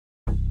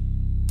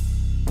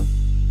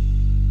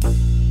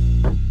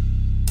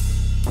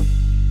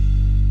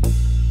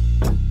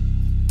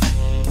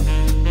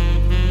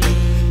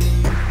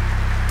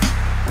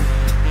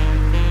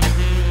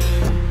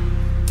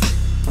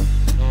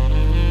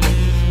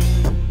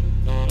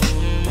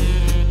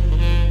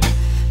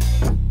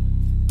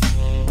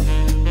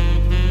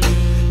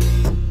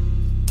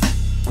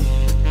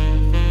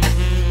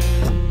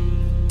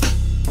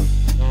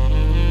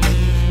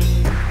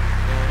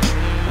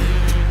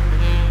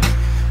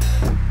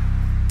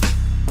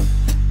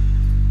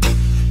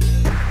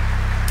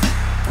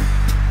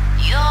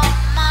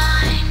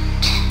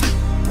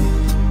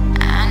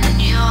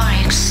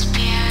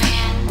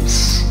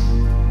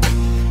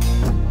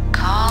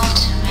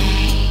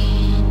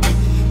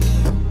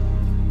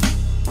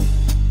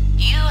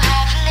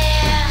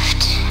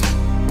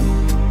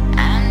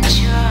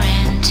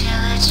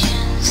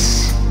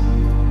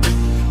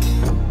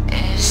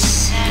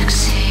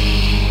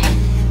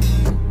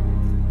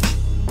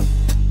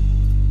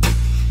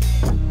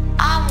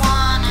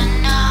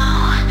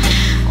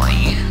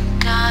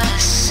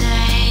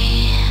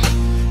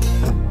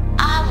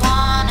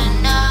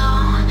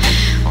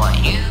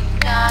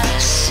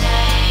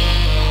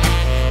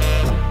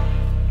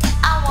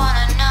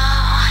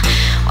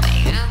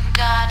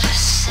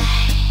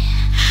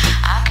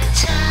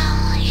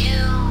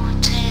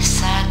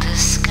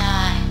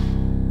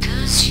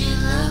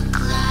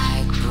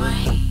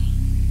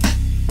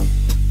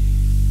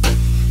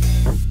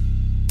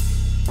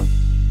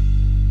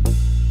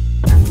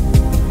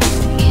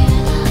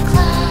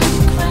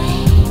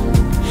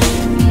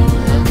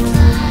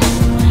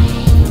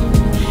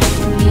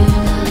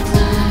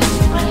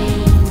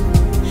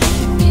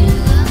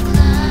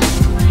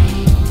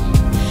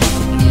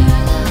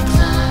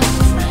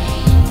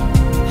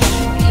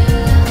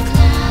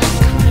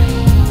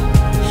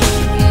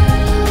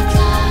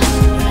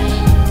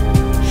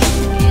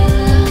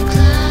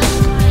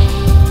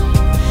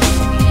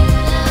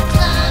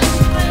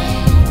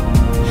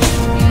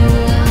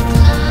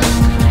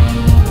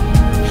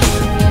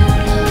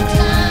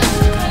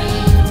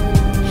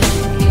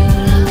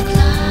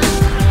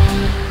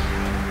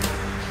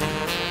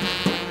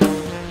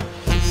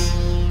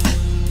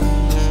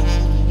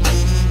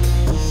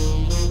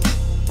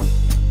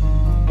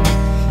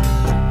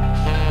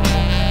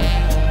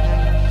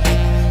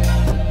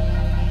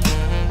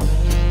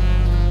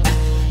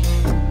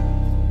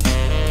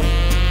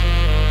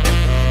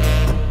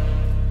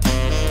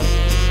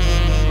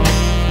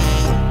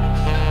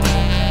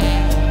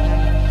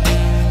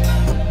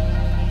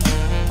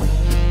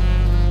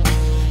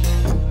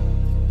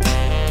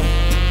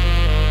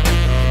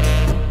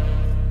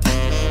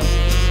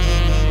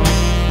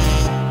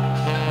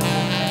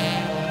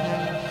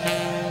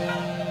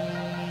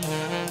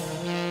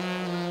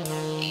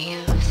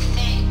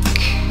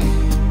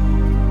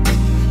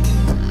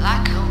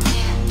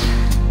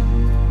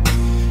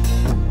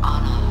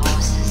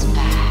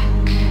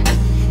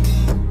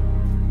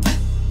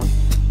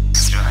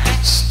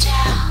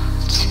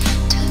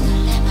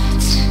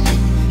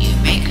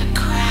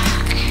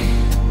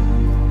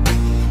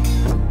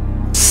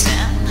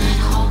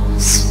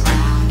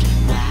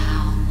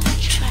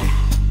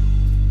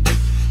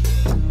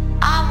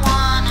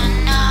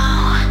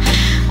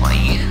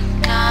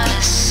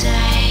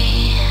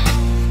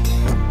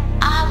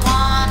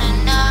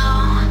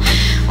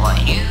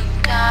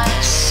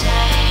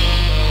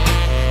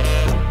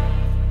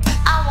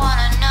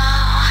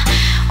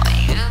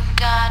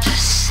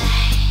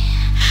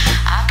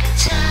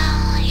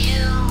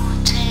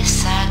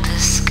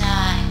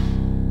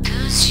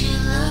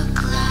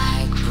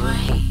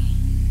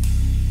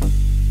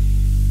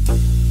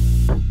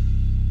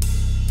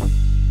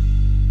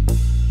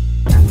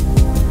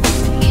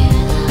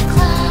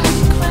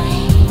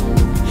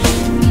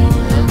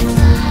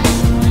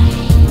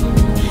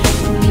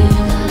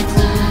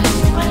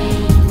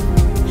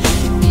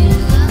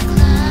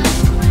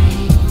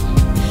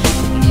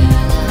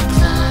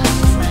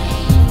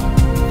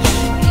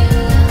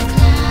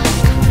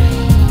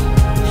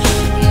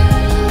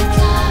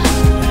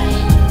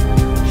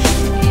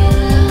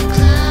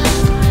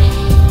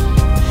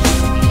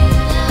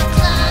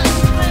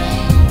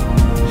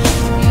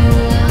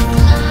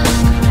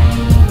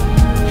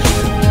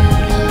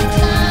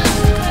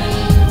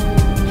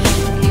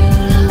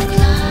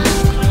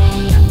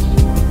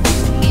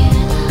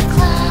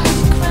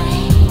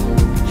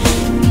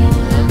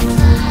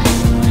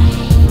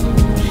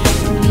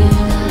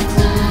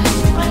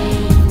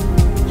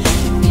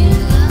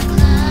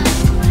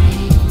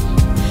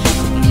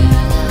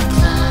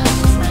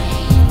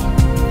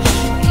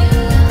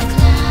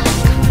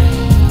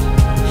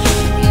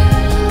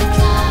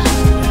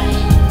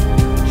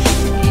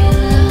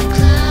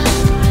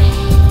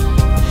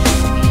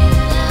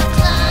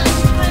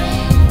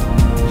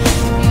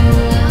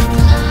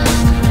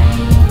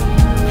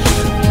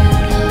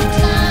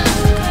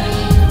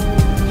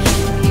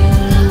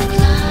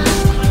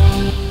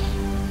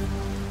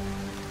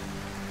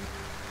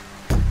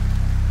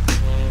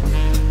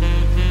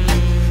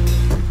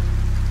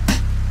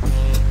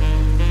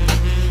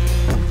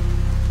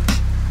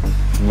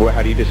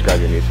How do you describe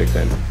your music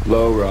then?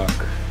 Low rock.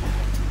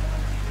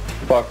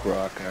 Fuck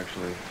rock,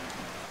 actually.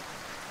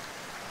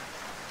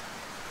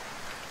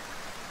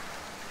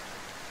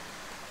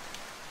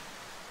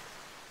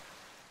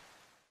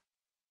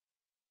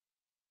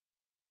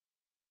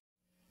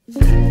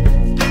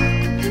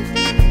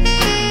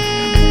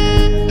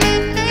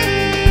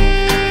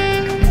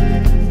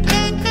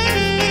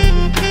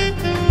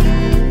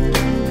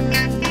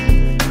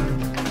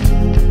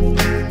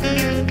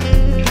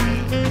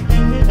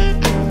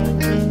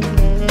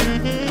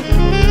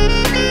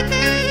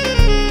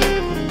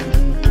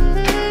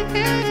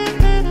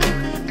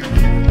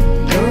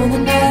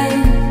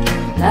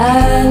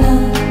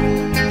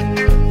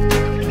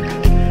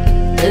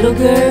 Little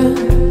girl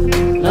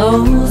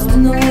lost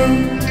in the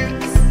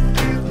woods,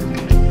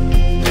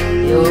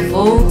 your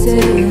folk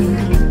tale,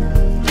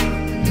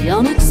 the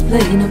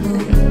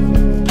unexplainable.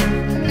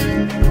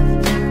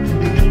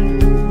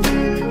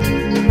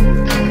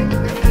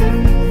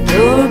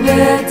 Your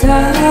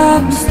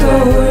bedtime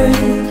story,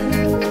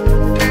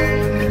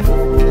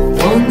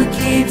 one that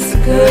keeps the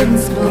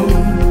curtains closed.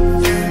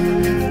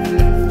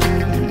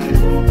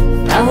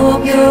 I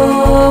hope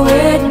you're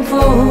waiting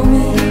for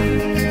me,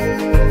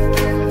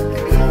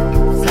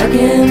 I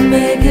can't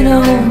make it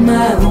on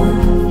my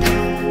own.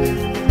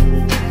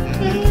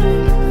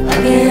 I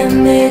can't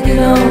make it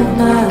on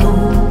my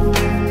own.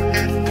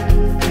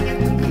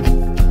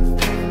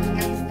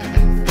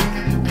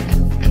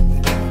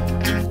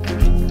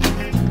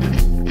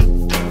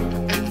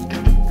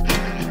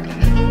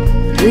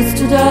 It's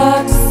too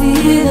dark to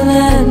see the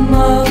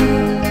landmarks.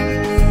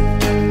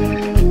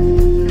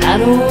 I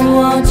don't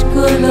want your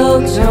good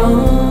luck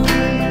charm.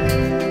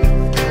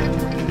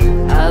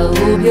 I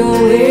hope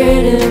you're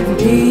waiting for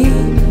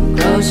me,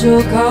 cross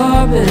your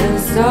carpet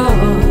star.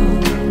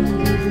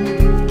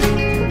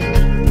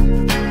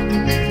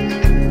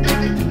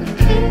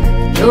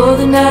 You're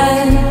the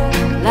night,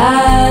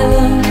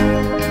 Lila,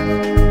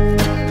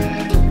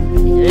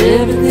 you're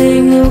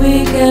everything that we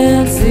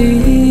can't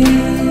see.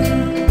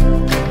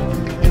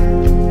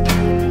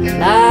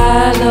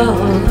 Lila,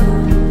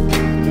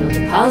 you're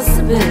the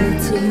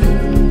possibility.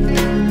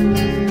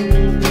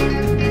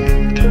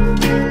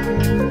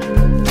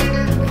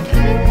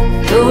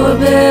 Your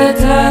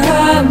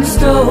bedtime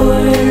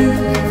story,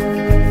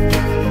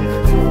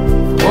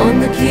 one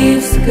that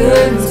keeps the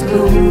curtains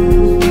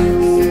closed.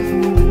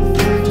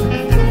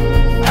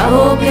 I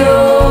hope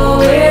you're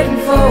waiting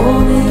for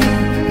me,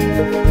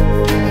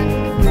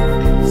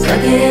 'cause I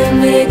can't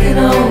make it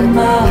on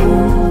my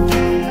own.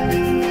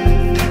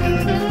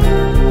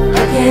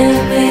 I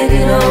can't make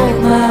it on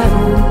my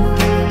own.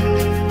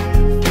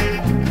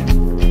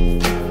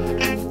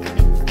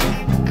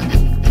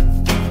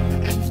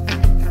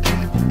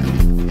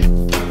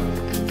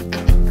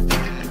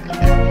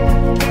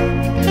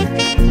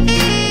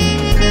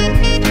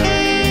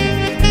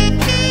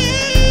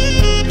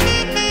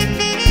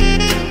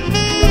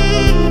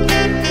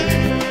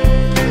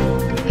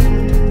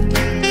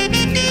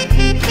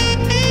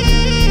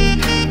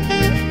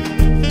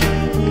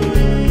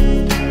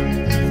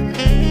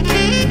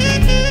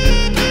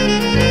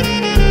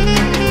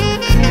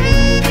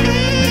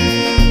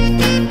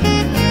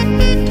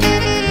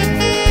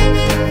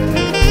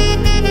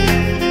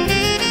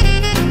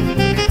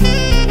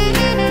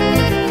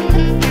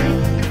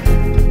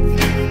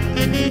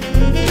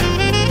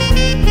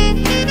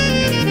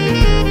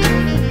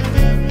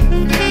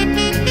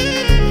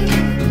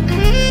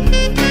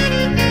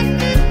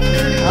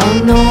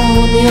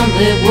 The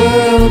unlit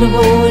world of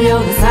old,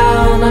 you're the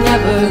sound I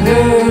never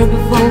heard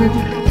before.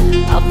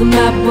 Off the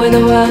map where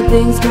the wild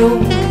things grow,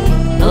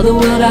 another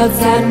world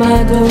outside my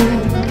door.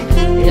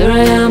 Here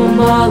I am, I'm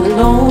all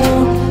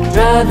alone,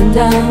 driving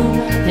down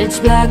pitch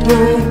black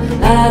road.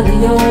 Lila,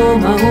 you're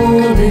my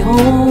only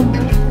home,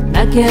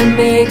 I can't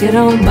make it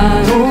on my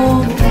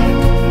own.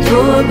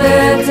 Your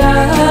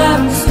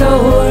bedtime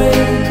story,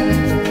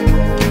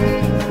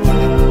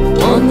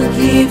 one that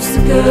keeps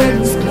the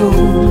curtains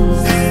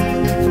closed.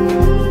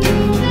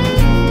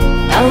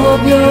 I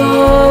hope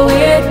you're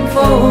waiting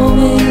for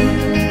me,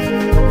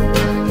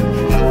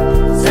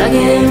 'cause I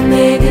can't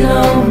make it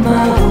on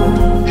my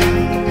own.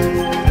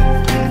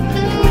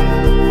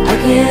 I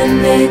can't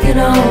make it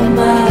on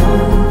my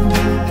own.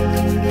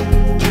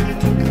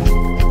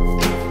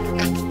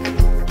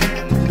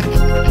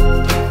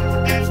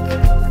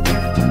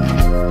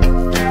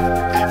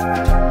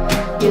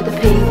 You're the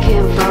pink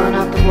came falling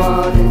out the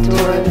wall, the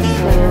door that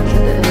slams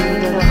at the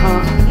end of the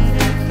hall.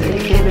 The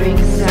kindling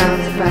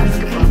sounds of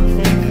basketball,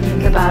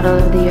 the battle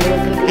of the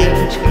earth of the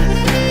ages.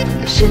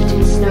 The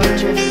shifting snow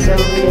drifts so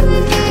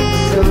realistic,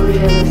 so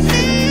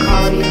realistic.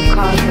 Colley of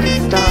cosmic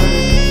stars.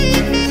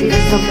 See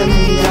there's something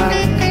in the eye.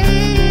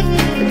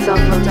 It's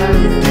awful dark,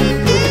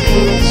 with the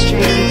painted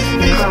strings,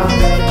 the cross,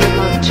 the good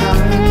luck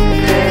charm, the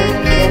prayer,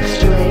 the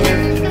extra layer,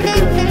 the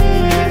glue.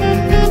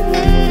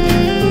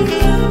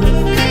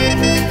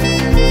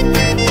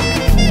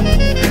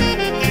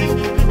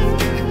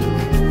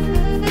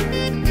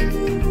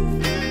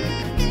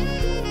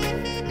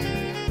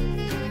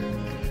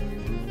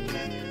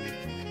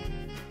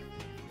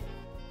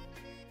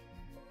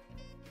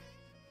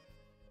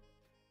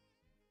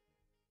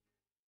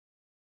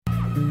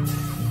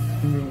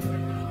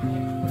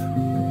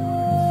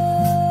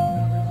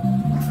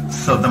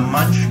 So the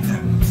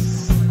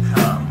Munchkins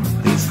come,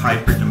 these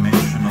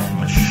hyperdimensional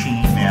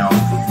machine elf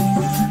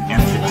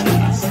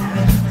entities,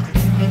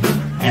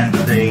 and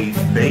they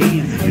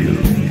bathe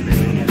you.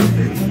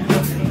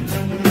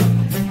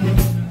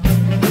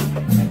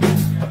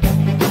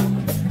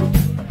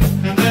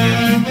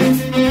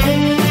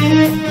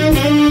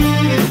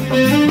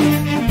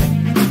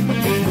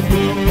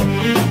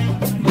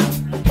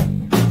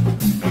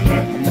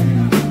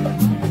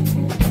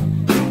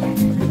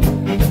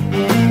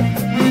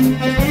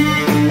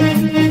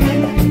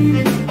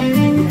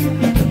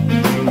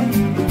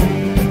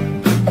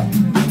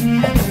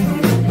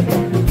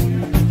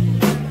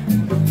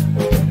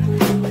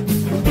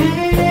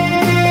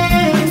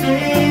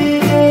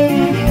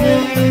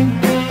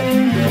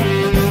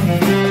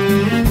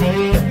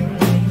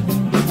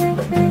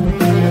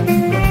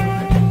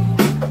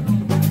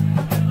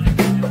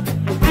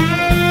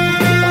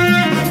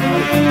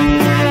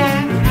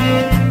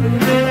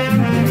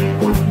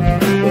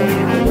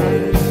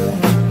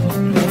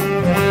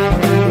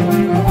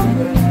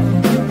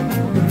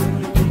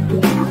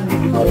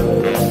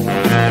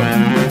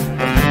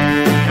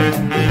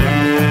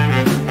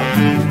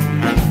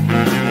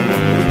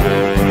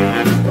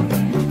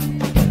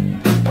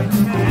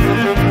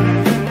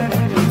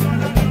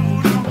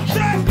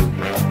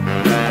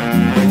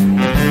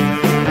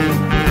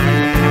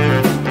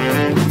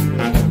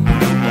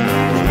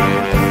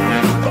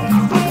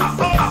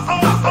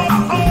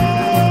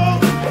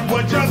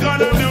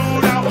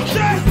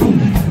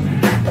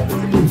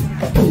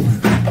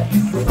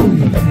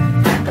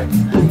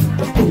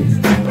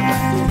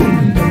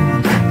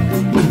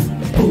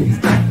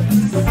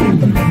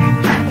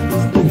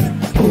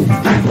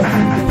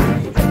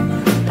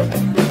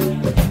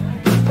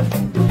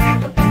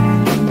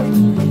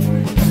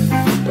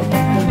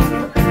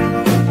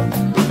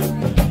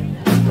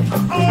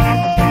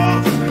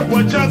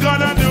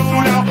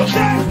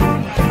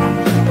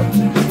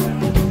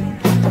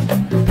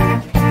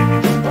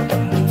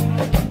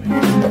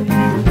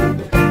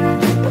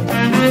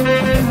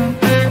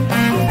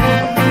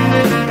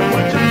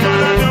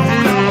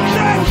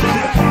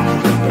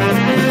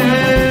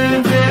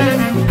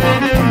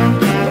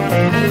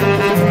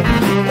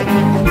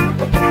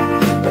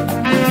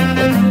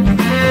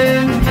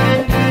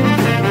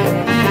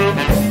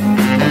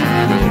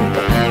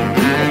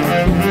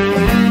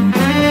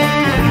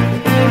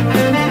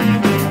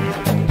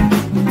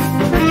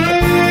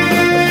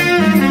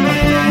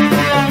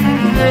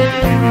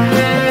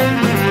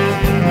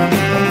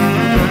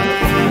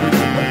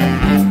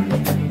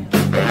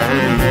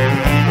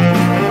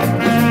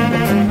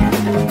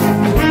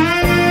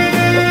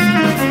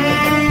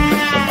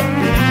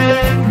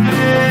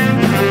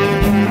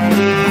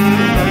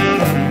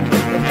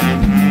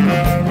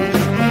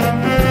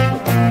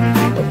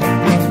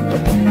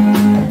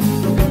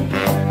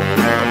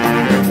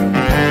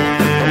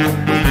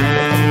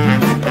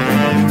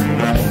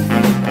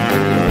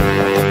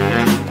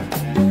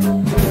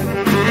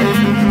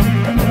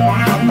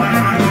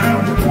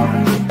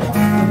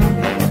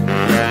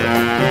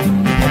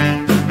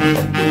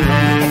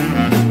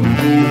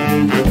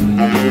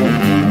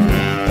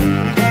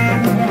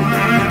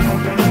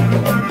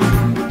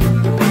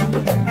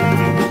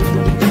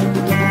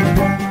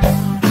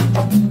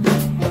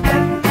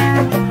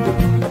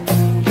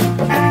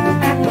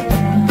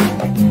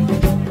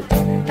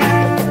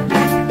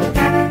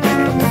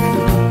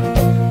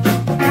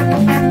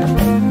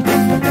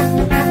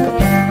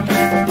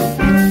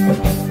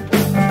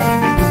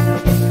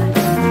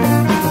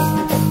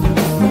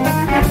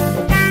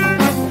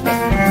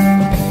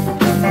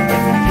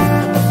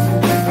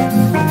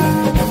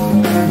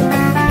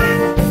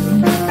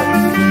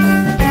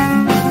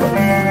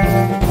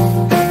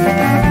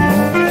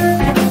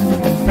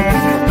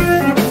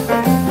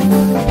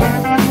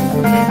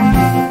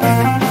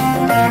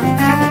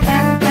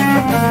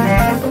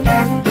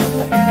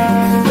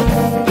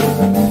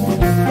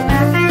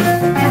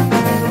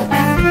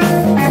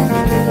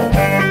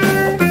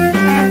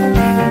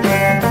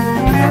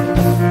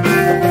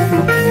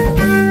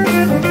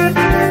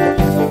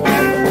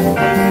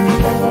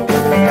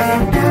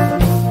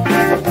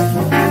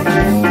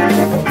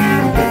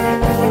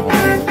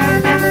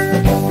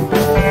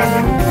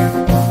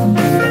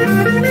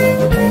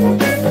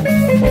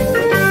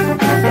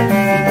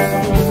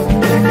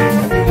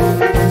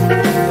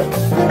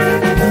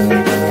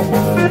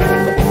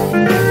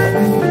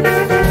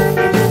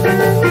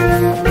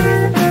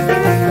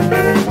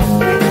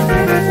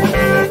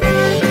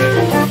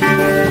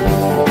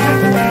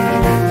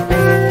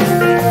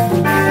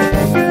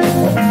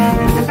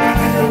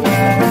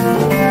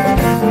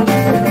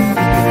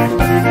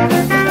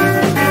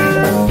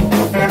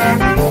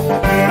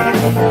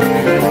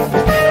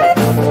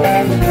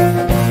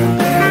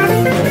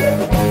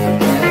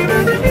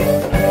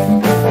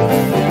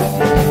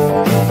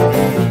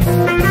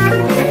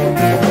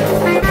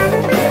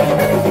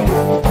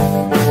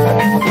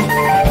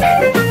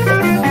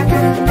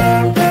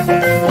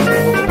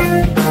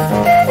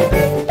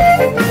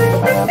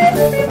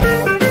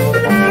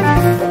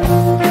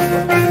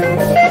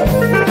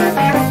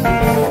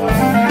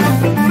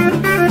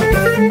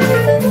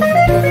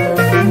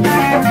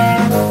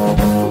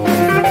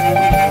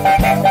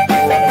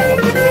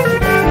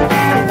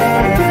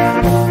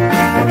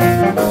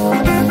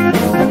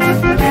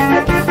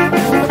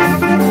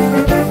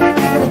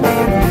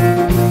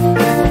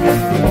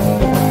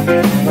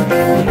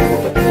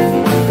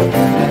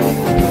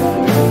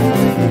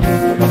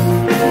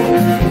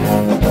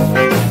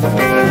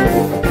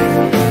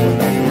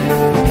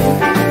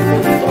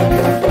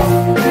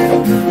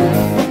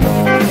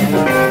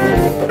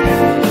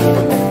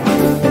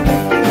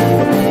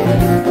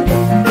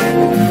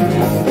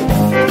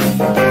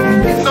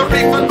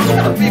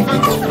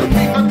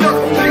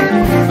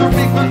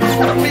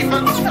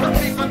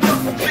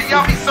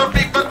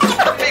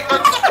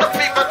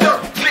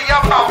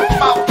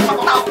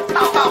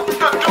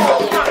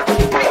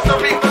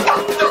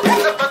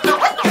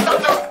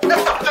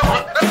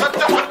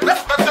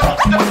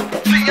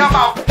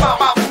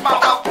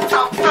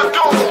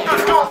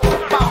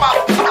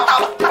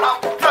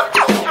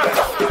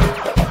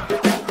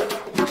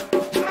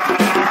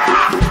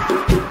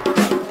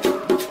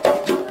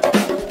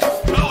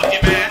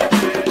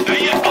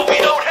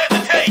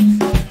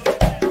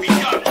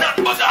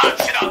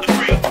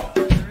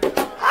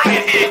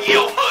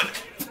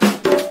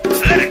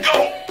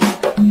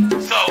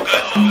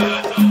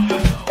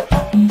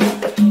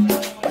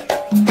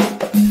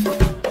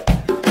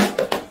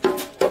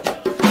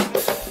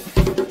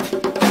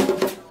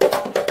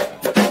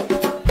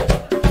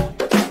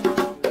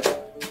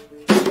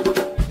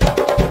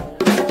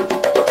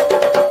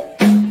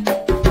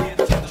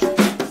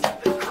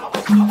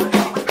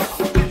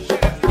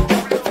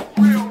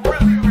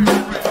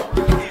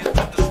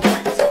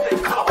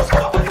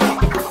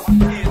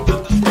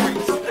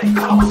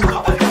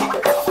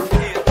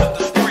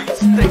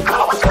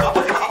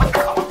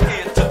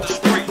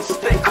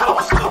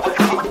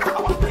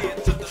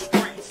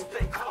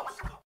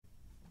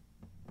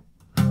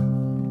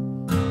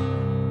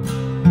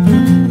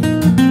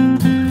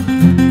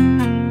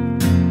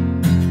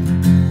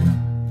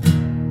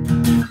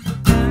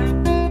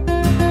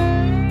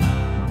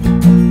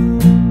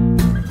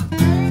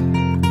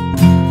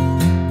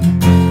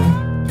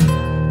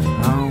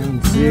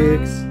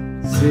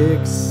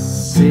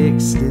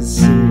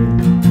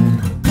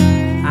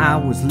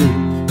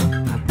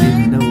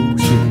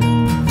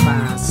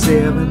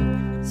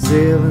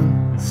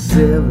 77.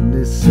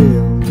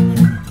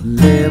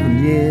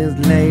 11 years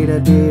later,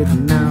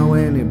 didn't know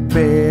any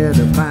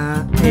better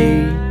by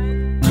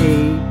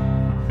 88.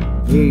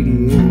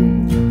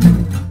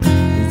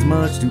 It's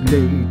much too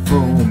late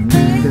for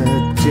me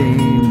to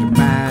change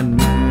my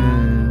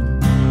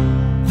mind.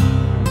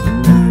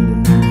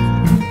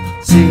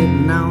 99.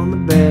 Sitting on the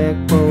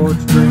back porch,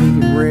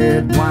 drinking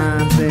red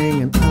wine,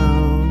 singing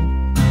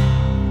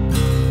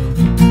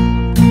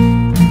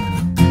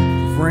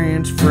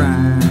French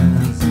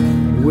fries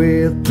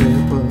with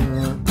pepper.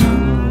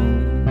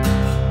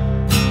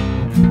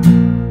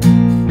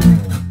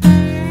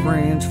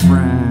 French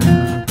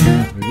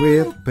fries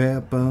with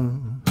pepper.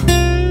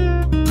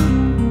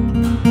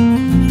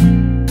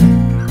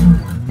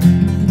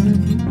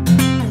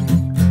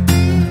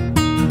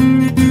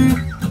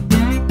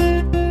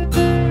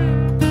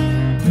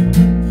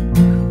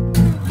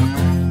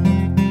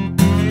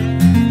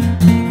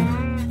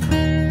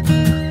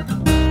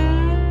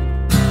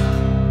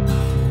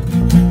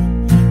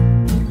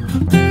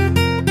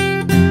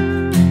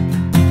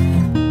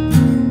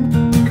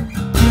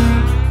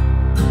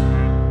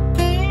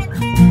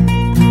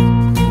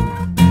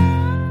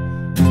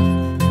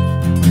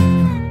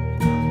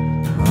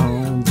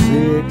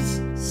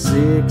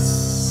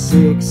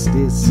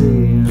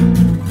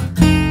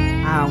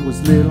 I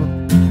was little,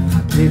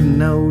 I didn't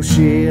know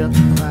shit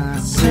by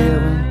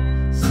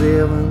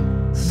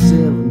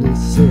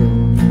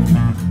 77.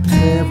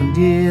 11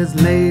 years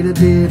later,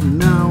 didn't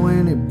know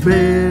any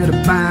better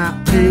by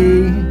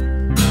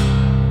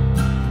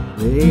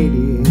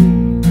 88.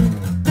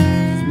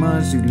 It's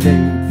much too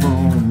late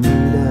for me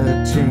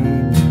to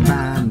change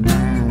my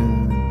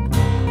mind.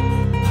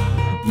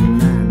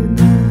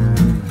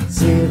 99.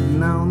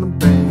 Sitting on the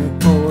back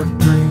porch,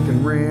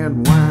 drinking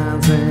red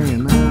wine,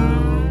 saying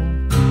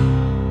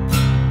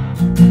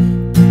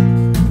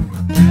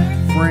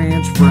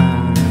French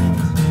fries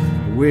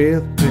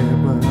with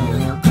pepper.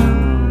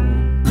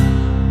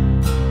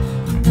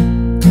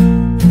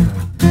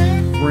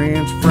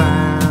 French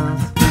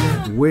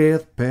fries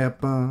with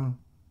pepper.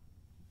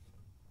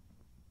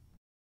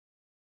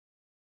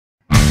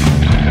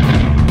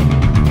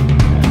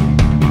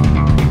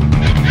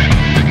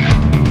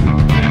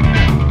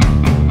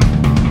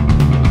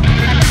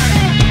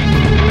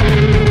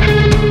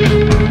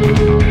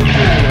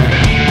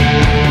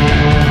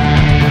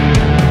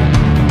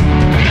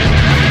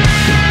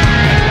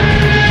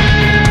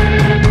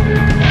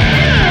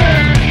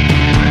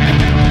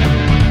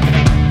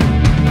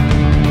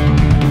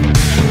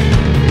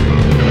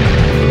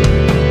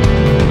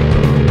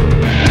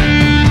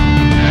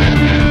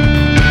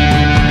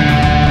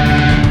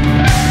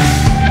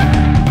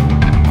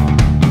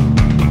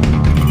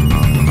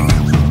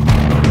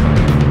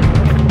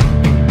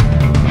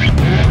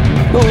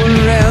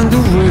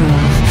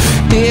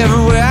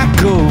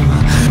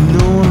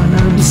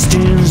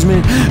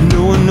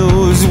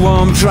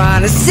 I'm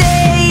trying to say.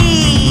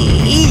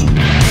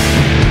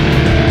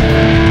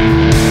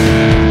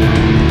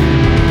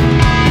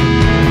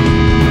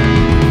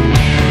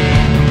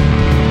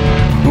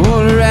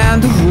 All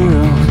around the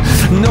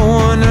world, no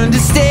one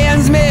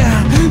understands me.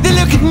 They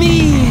look at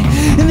me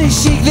and they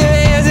shake their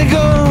heads and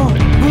go,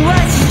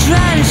 what's he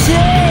trying to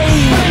say?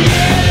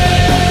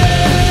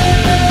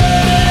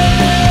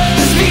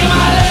 Speak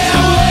my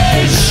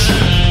language.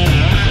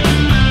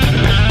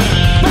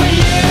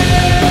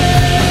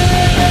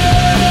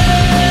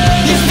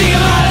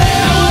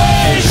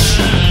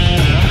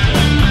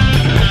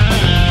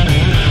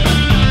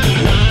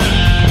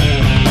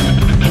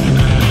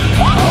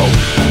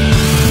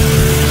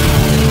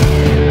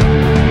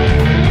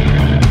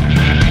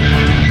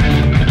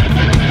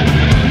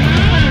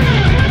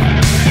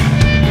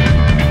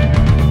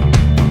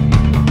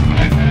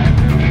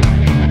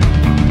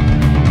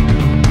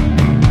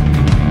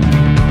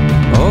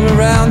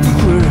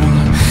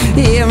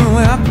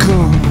 Everywhere I go,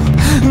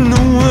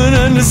 no one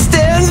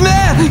understands me.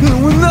 No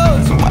one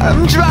knows what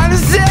I'm trying to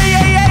say.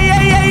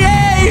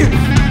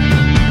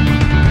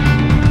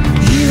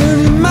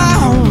 Even in my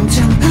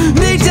hometown,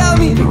 they tell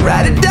me to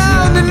write it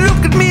down. They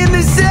look at me and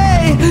they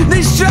say,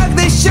 they shrug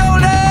their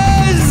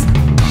shoulders.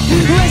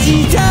 What's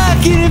he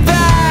talking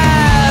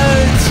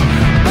about?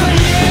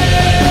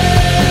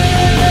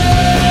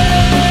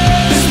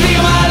 Speak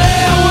my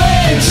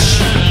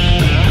language.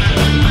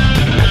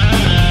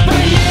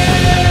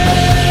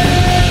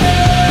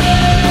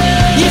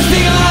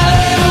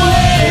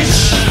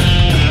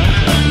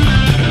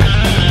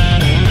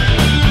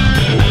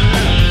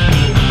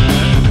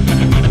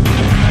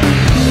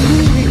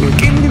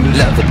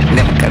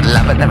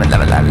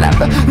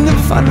 Never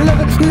find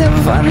love, never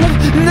find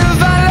love, never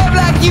find love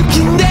like you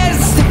can. There's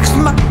six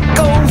my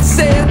goal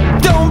said,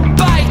 don't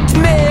bite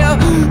me,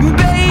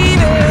 baby,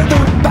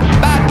 don't bite.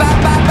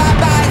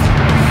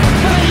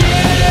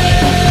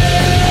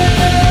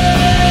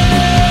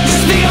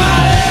 Speak my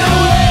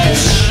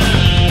language.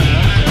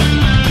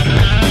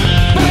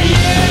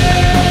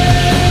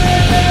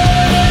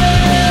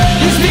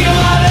 You speak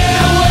my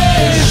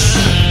language.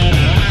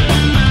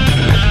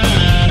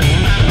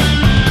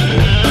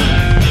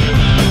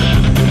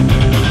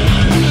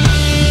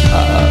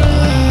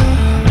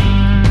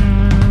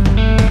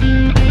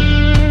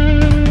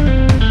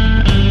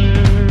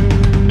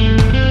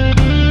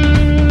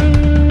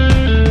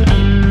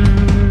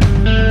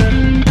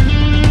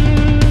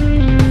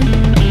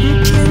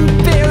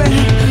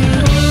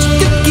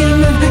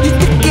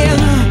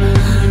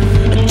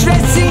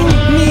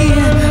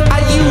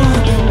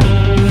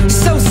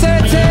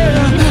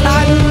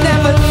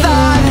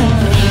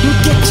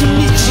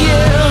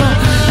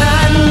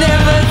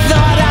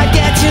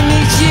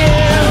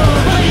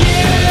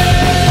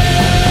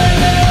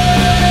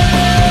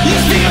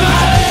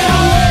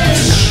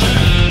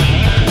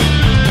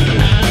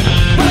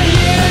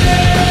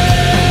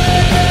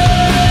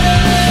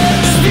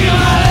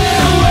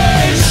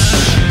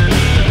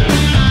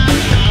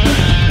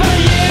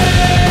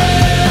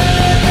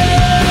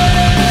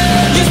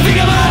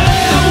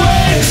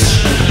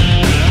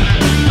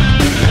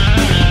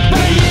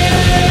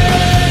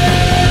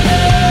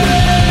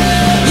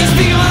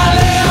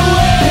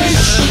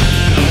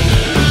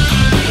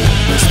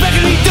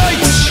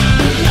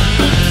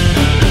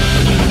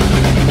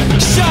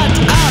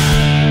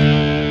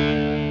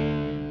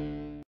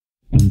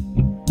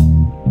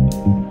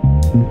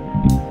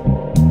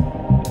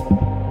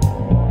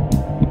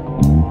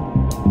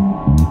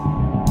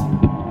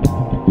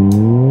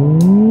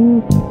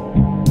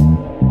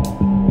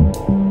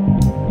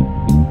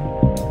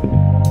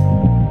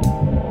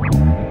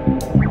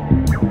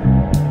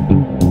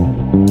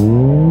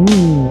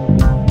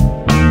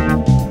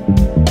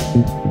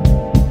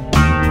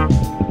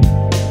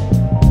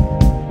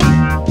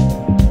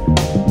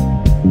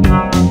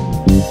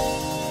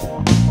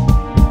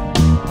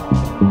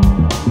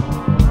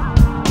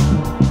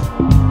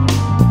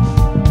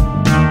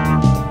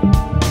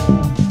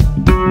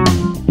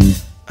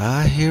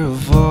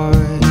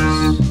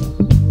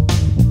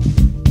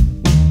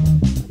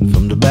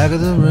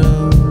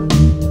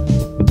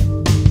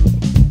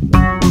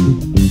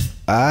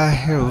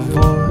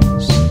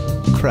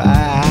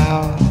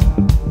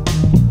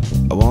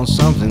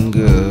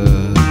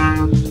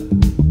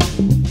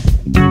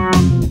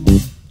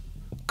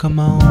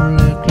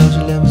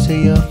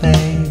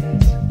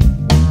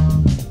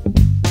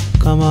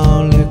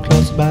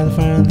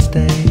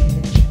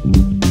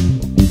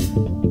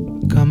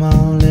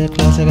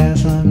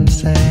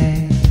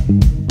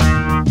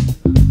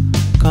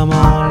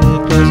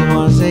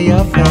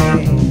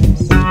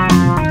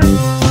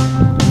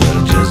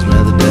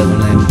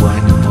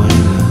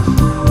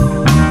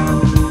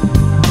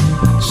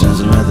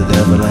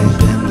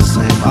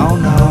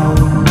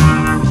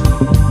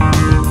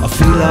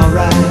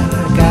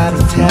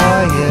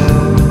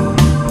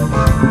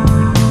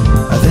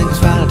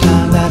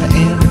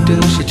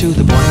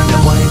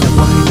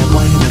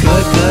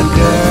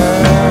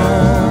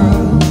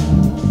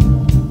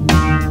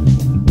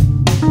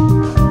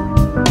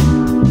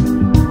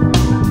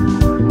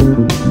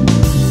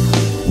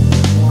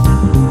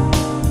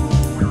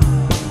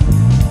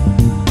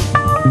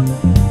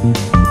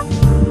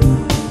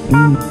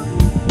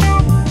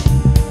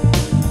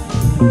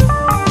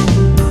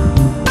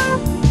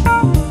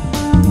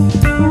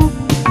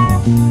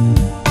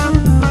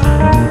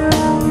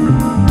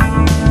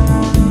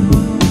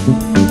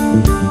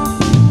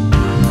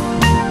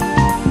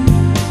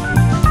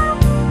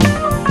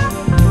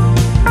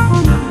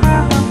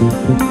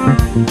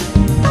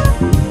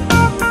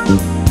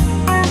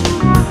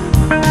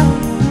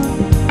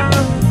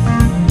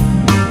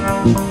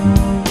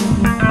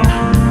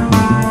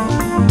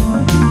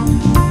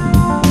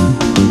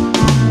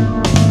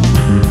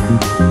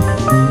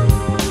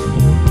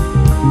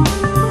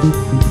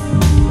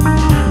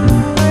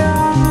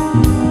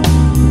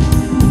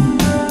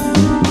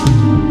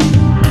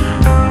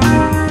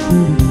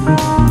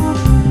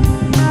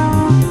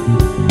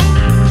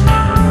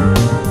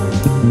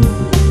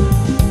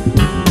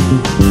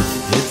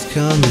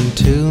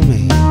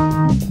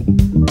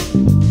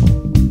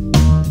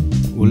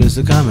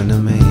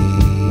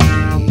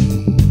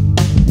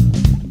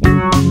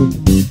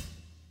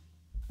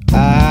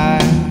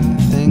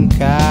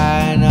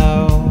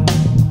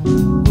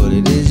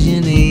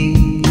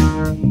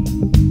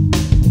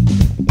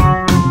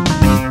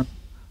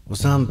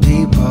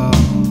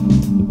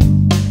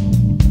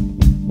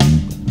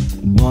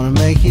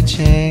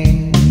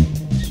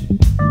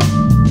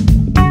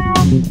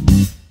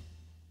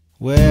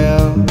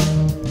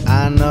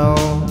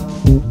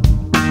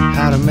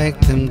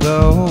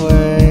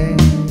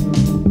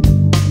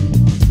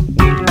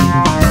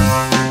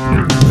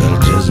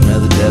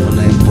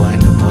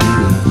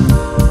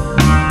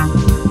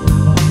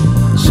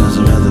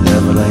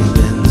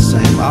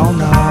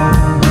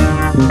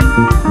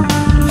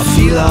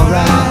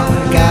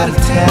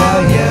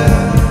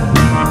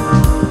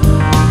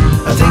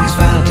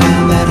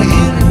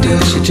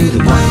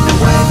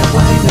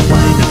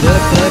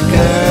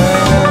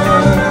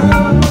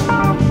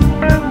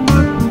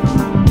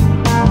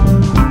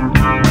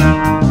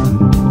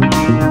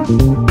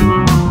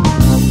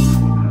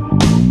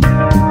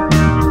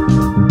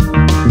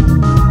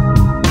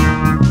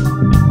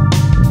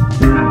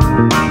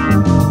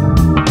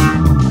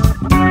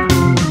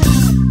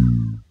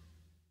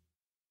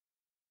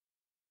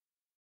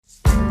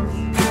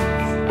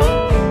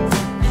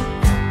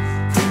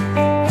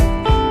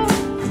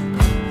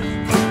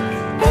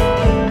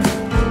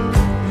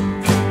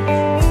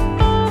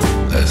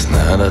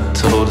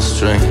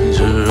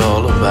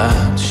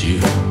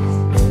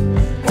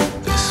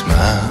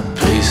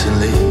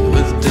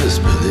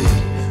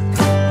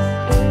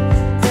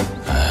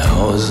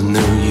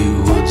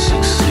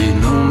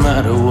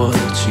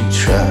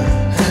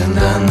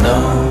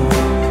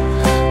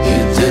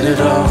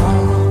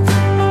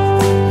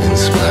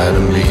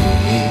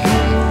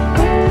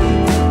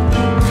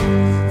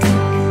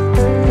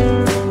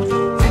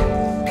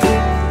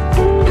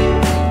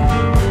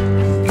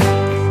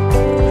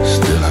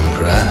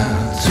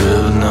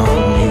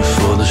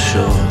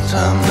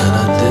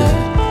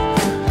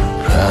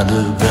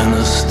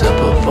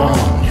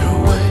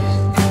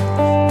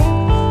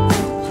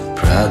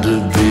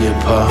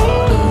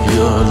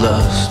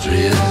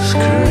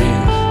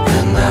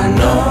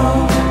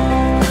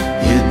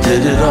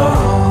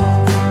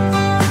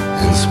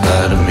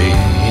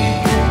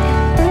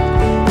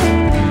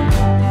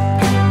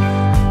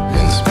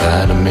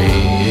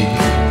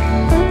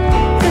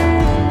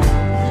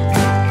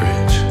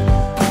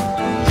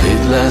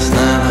 Last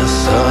night I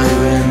saw you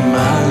in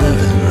my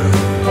living room.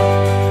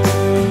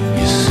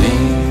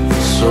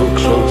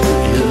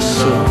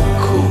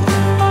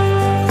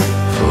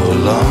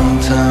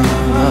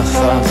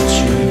 thought that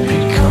you'd be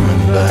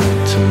coming back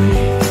to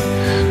me.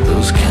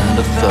 Those kind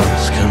of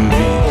thoughts can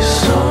be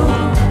so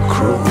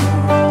cruel.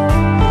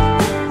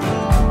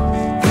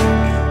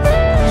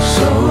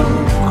 So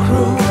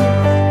cruel.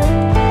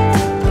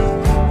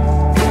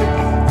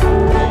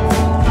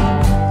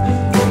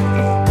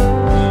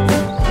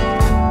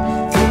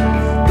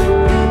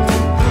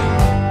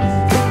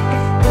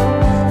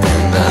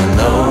 And I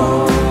know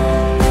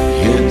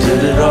you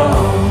did it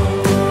all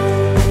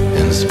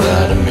in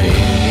spite of me.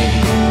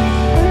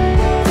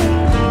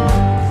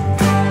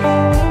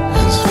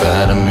 In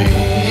spite of me.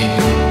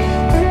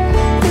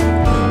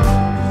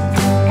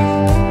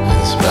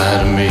 In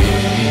spite of me.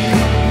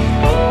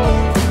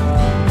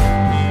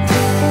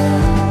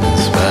 In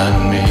spite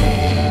of me.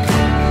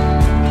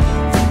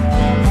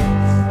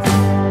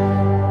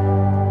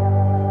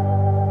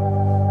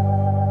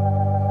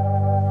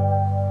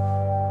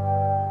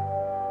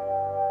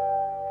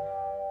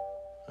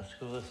 Let's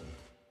go listen.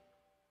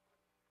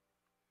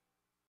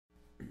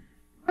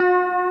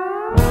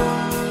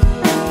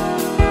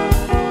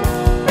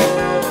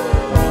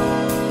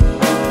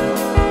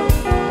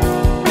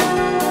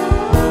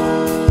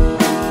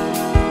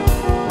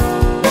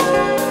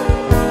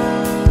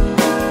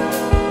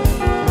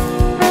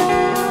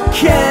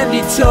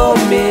 Candy told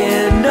me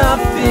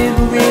nothing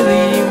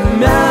really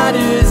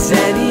matters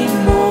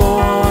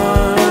anymore.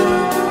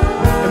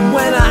 And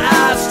when I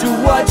asked her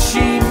what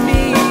she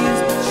means,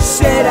 she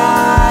said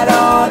I'd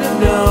ought to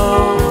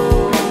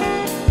know.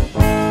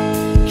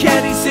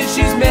 Candy said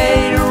she's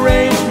made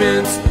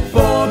arrangements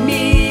for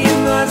me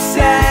in the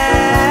sand.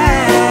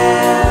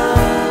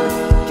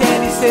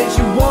 Candy said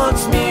she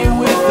wants me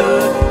with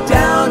her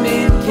down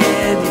in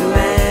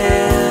Candyland.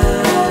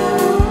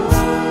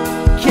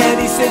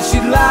 Candy said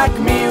she'd like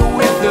me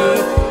with her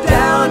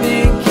down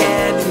in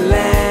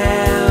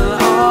Candyland.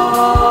 Oh.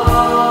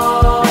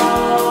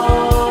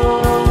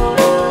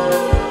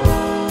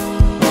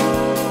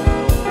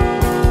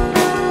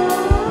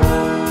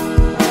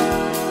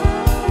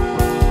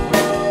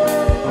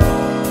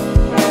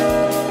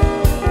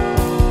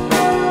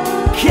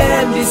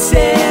 Candy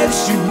says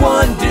she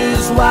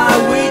wonders why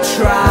we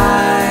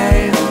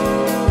tried.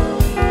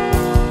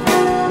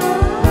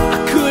 I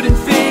couldn't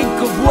think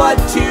of what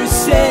to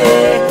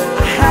say. I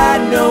had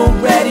no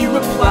ready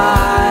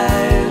reply.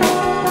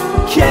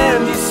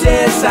 Candy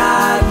says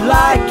I'd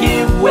like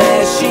it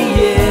where she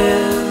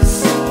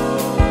is.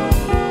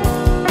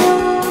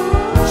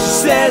 She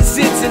says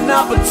it's an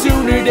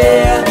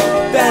opportunity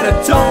that I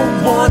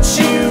don't want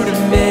you to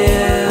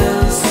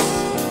miss.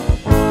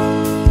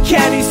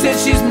 Candy says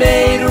she's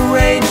made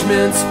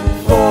arrangements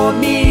for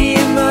me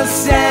in the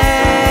sand.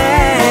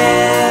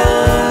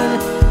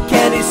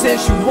 Candy says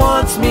she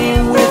wants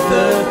me with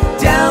her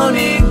down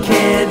in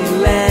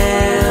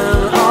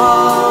Candyland.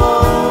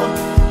 Oh,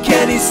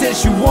 Candy says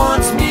she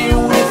wants me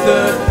with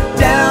her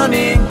down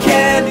in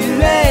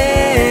Candyland.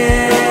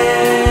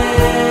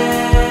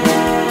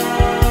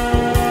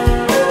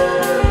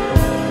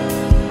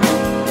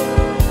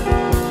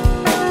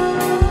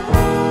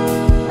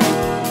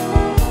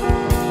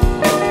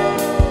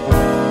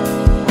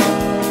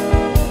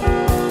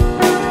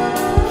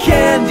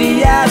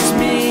 Candy asked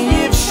me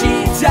if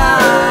she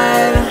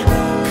died,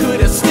 could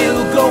I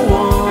still go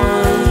on?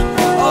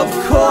 Of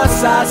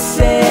course I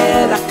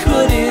said I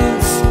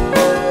couldn't,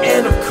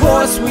 and of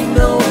course we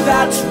know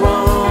that's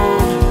wrong.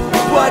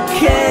 But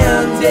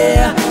Candy,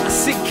 I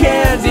said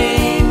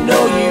Candy,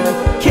 no you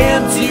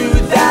can't do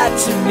that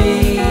to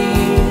me,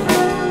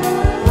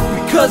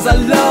 because I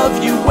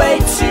love you way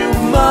too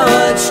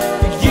much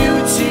for you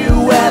to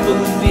ever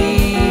leave.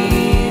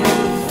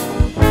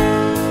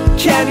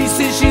 Candy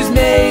says she's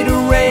made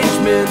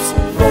arrangements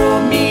for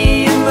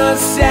me in the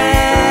sand.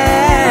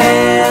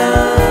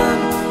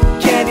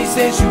 Candy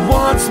says she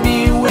wants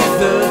me with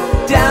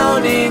her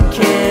down in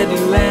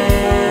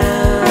Candyland.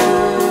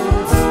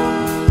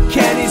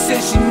 Candy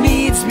says she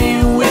needs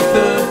me with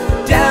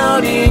her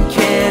down in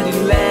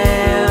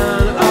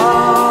Candyland. Oh.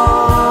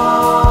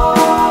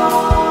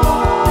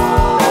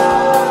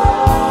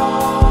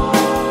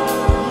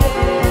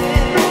 Yeah.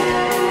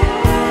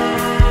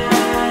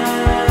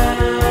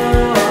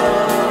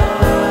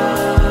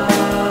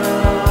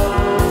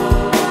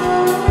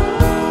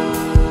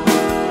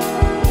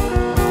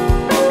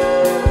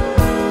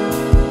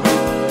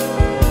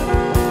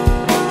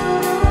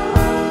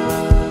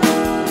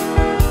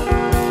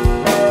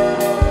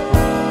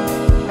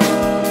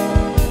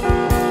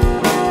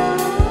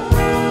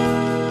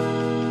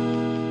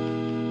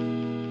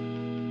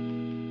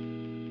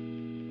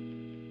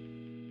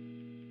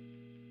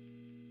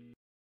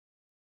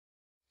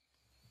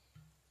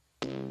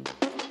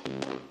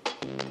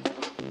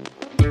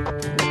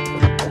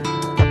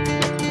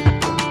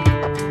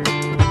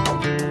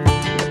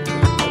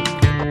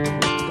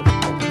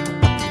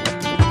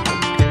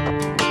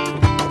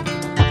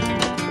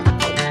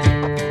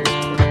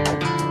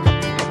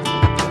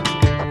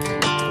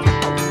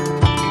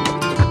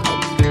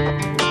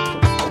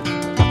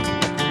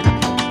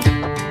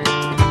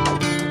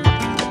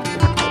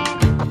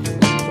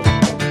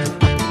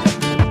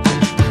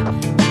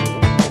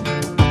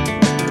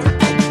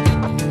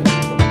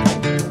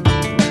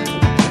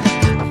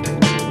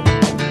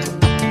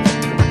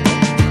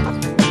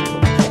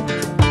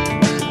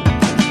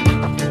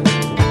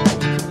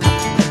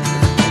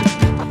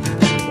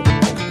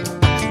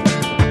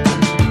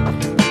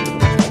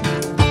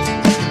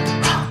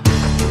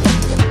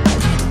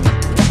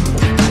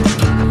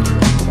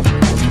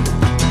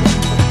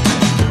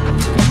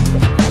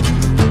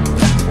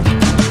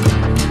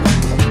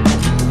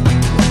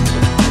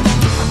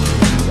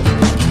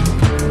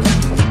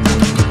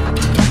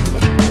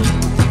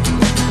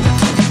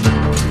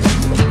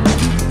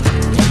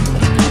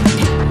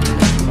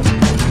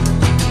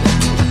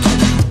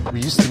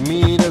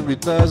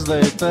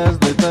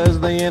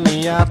 Thursday in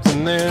the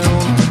afternoon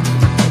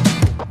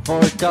for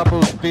a couple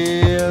of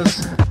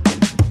beers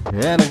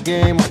and a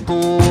game of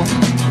pool.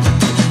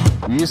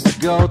 We used to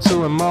go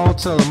to a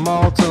motel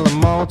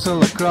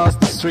across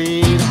the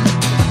street,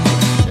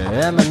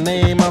 and the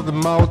name of the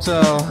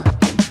motel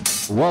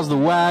was the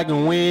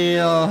Wagon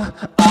Wheel.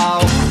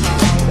 Oh.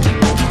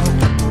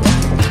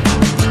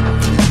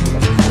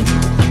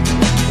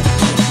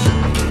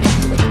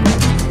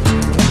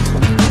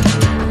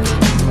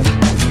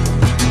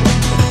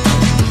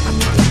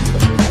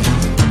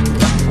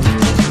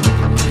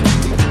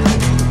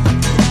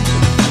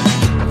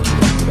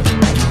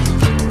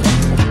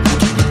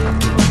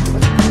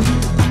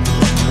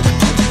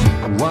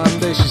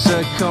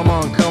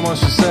 Come on,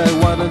 she said,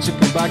 why don't you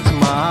come back to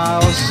my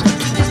house?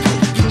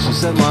 She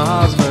said, my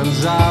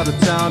husband's out of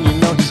town, you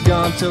know he's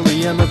gone till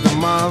the end of the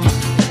month.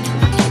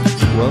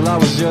 Well, I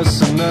was just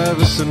so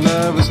nervous,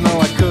 no,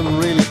 I couldn't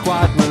really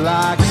quite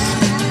relax,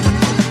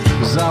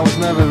 'cause I was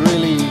never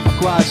really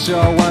quite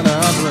sure when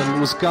her husband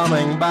was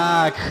coming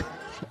back.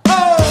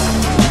 Oh!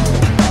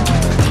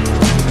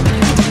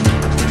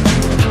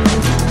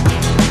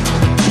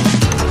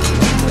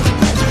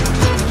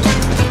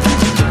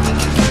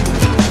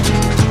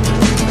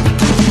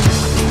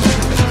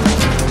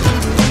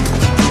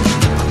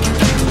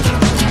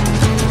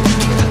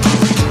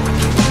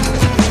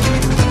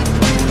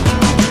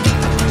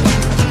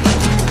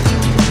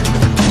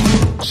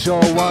 Sure,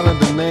 one of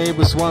the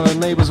neighbors,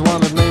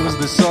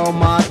 they saw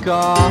my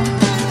car,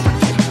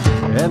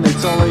 and they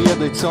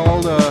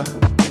told her,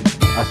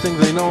 I think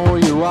they know who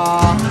you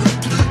are.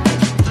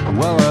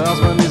 Well, her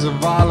husband is a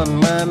violent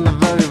man, a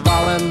very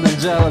violent and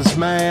jealous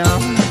man.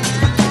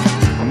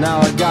 Now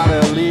I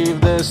gotta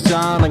leave this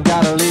town, I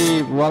gotta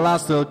leave while I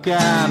still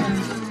can.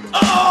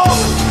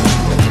 Oh!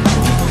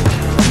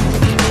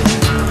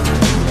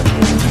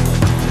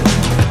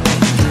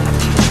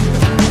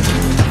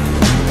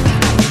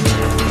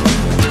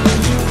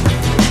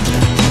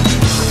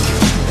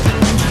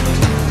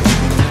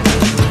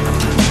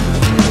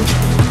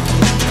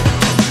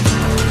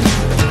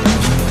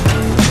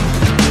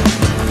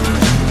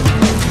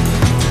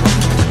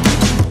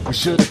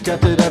 Should've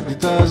kept it every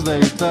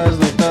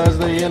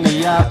Thursday in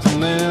the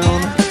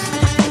afternoon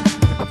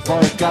for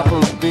a couple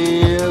of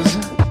beers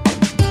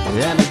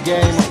and a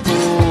game of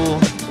pool.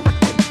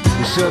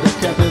 We should've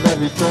kept it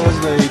every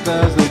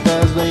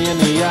Thursday in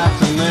the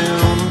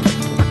afternoon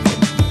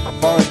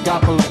for a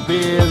couple of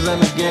beers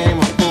and a game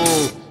of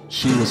pool.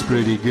 She was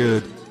pretty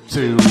good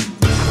too.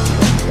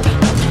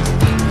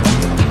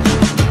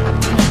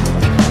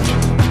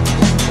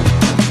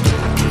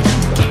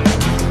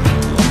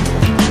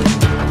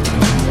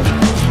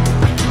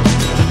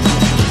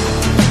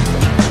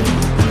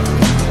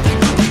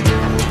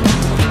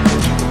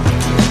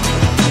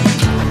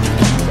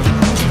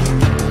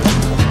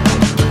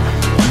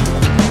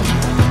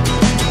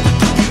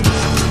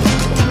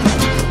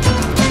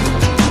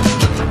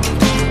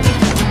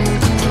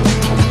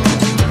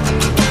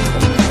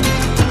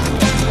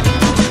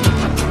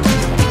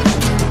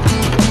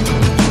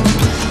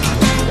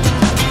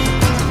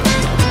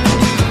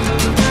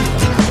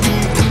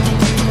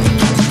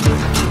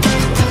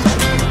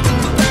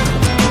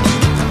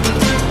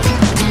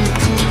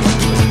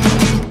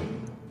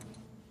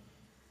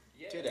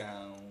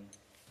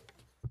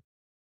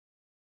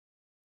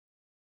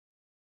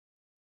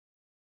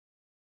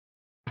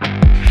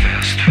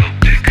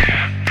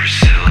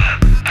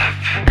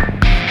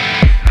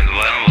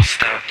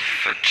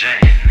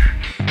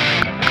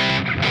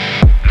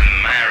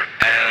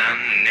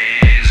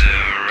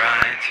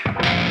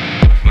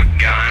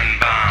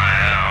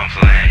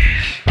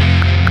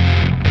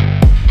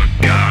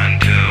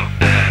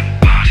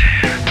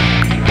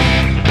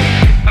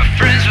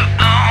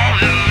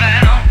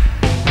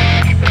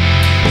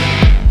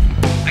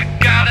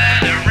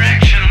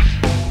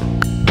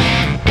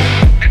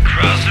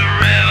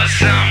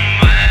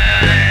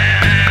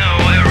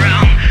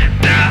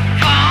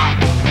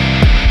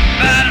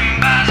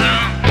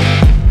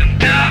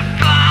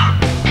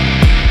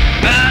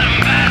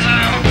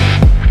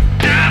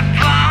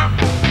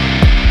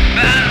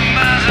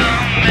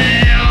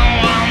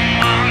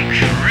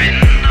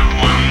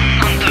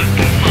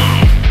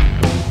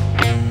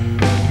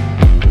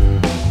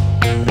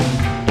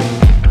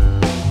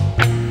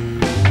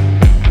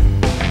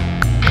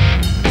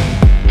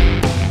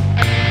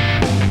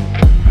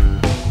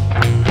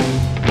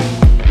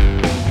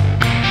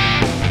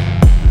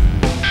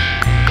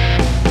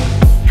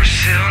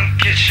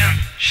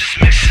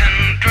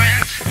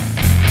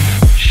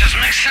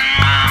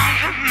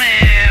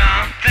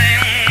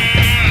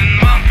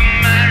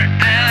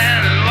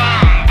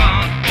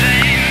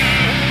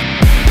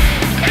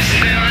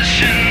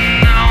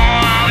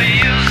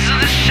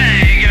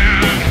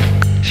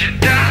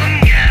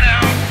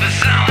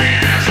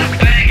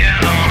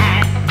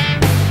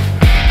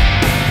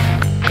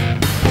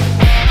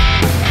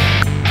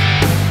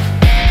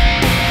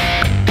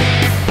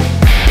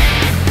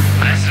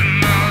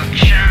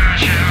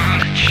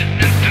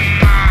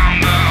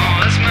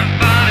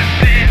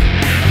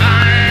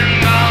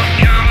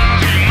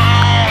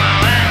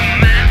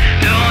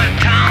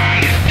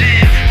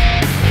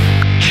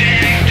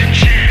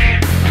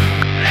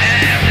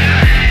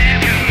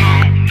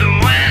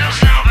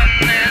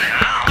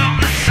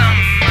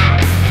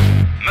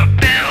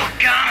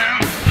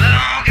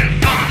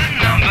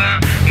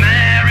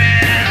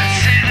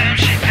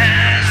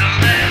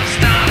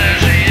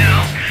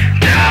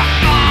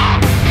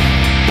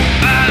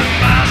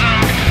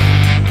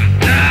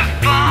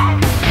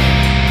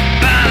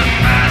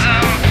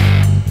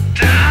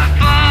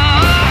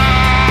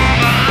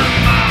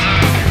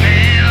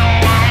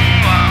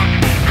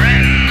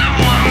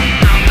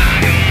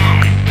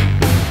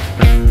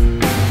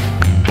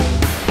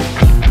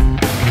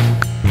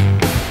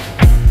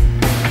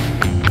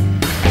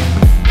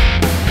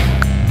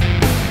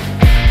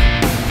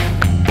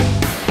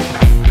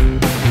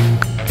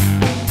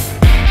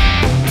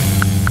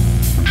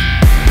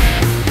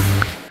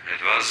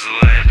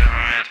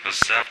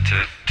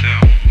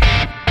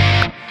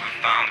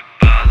 found a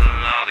bottle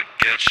of the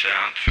get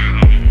shot through.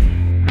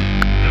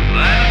 The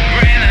light of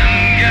green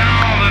and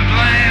gold, the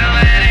plain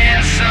lady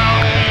and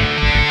soul.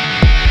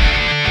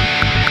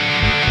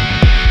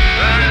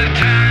 By the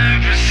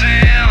time for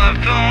sale, I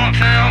thought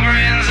the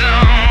green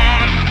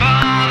zone, the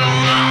bottle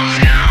was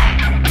gone.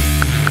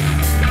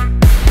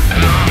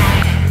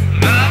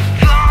 The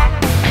fall,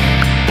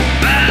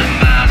 by the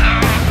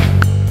bottom,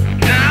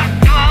 the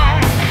fall,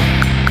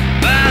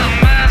 by the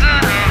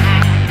bottom,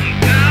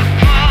 the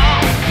fall,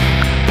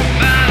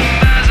 by the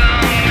bottom,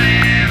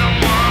 neither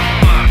one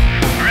were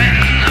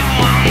written, no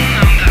one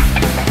under.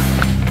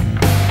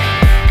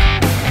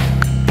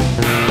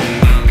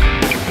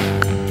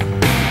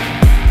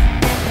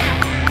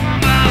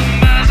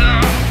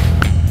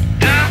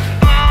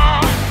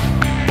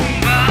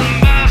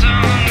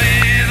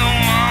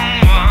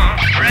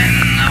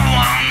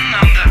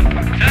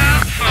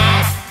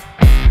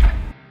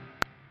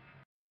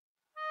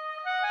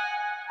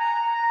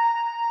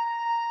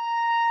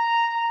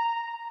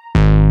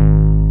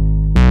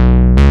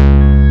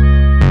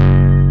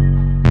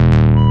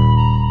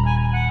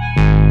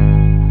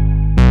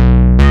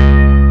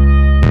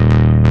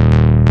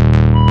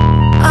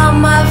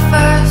 On my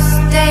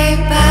first day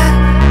back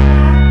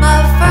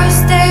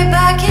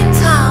in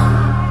town.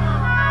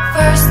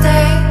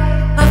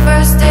 My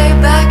first day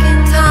back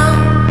in town.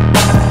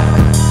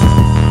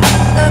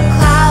 The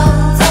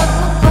clouds up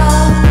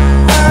above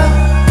were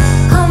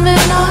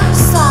humming our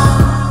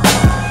song,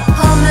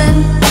 humming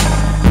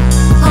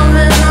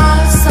our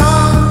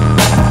song.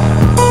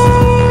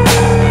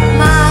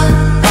 My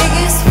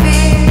biggest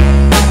fear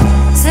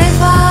is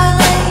if I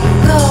let you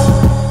go,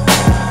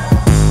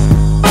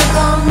 you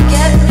come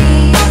get me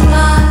in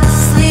my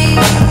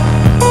sleep.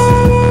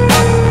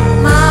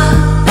 My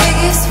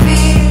biggest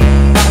fear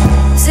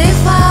is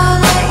if I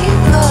let you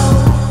go,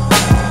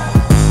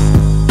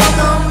 you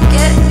come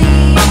get me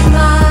in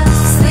my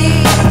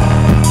sleep.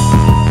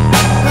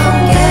 Come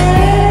get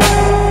me.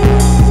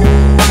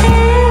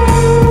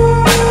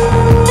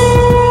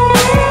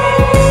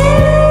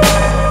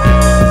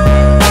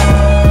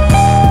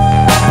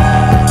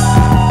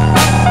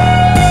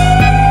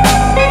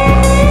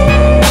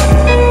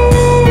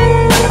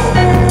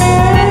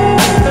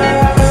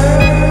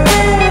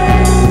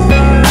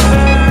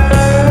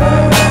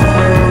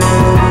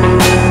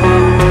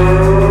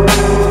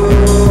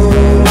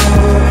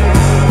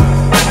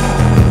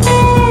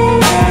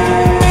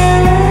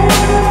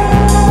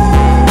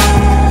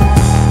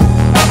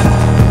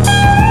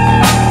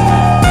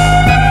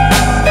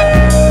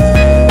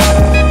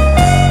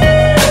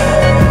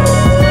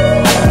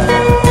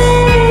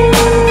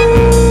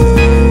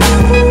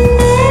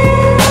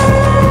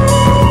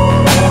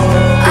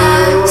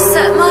 I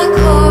set my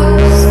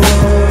course,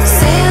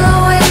 sail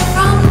away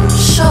from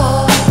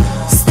shore,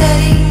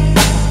 steady,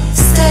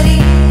 steady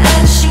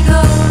as she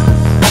goes.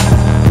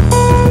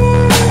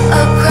 A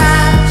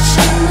crash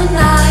in the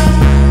night,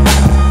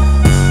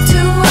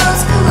 two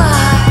worlds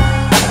collide,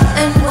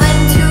 and when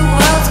two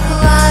worlds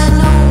collide,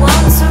 no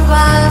one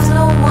survives,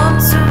 no one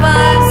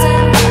survives.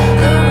 And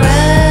the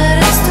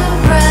reddest of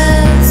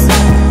reds,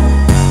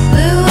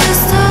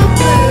 bluest of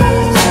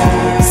blues,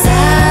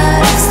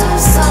 saddest of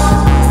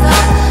songs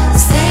that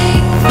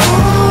sing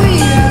for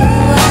you.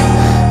 And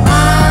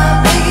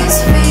my biggest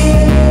fear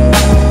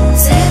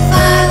is if I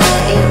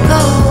let you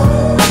go,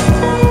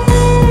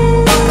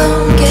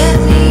 come get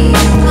me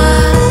in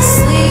my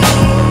sleep.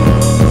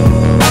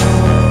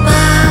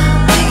 My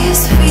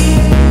biggest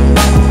fear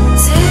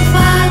is if I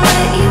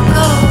let you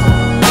go,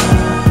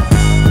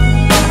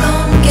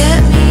 come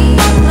get me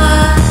in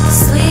my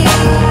sleep.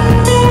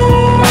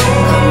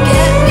 Come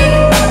get me.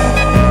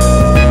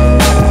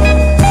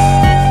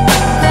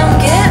 Come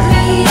get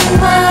me in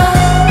my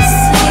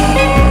sleep.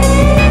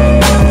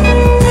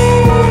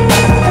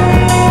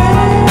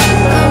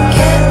 Come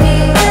get me.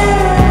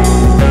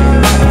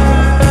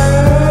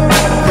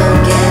 Come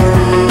get me in my sleep. Come get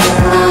me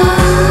in my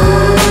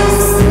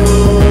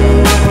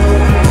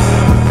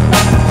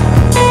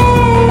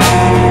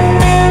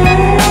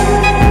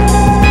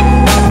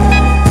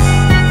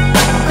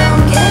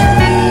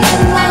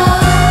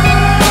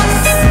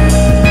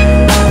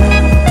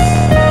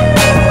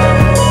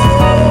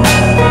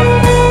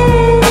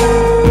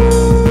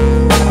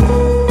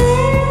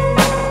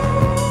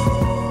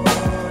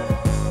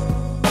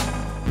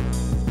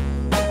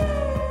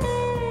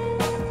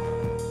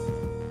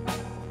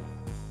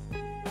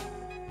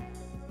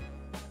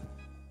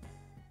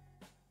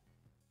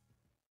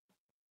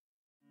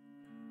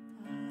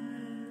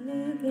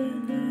Live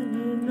in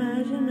an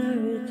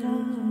imaginary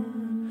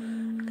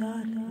town.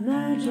 Got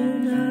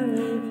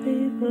imaginary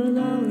people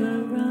all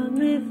around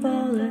me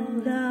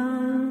falling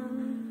down.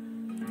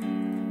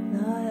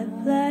 I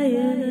play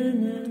in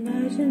an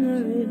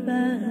imaginary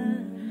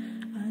band.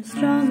 I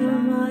strum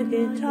on my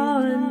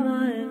guitar in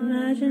my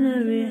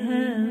imaginary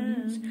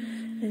hands.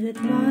 Is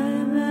it my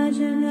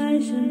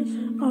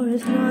imagination, or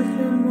is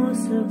nothing more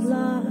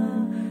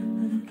sublime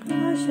than a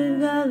crushing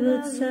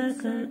velvet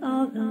second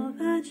of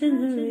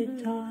imaginary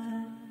time?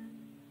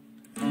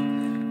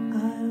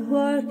 I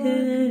working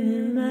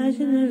an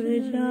imaginary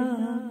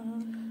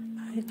job.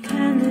 I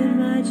can't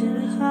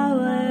imagine how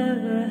I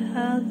ever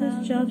held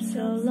this job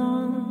so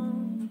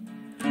long.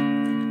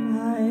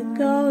 I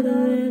go to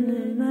an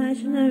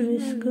imaginary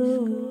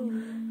school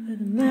with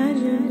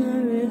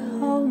imaginary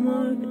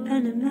homework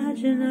and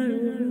imaginary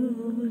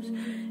rules.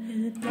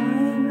 Is it my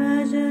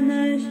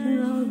imagination?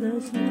 Oh,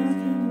 there's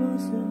nothing more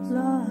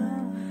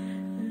sublime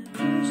than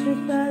a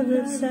worship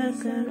every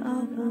second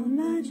of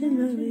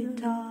imaginary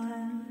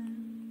time.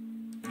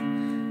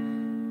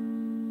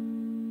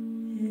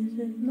 Is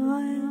it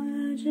my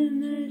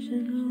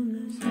imagination? Oh,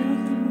 there's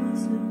nothing more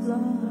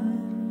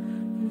sublime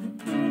than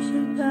a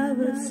worship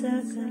every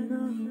second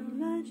of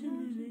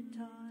imaginary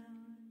time.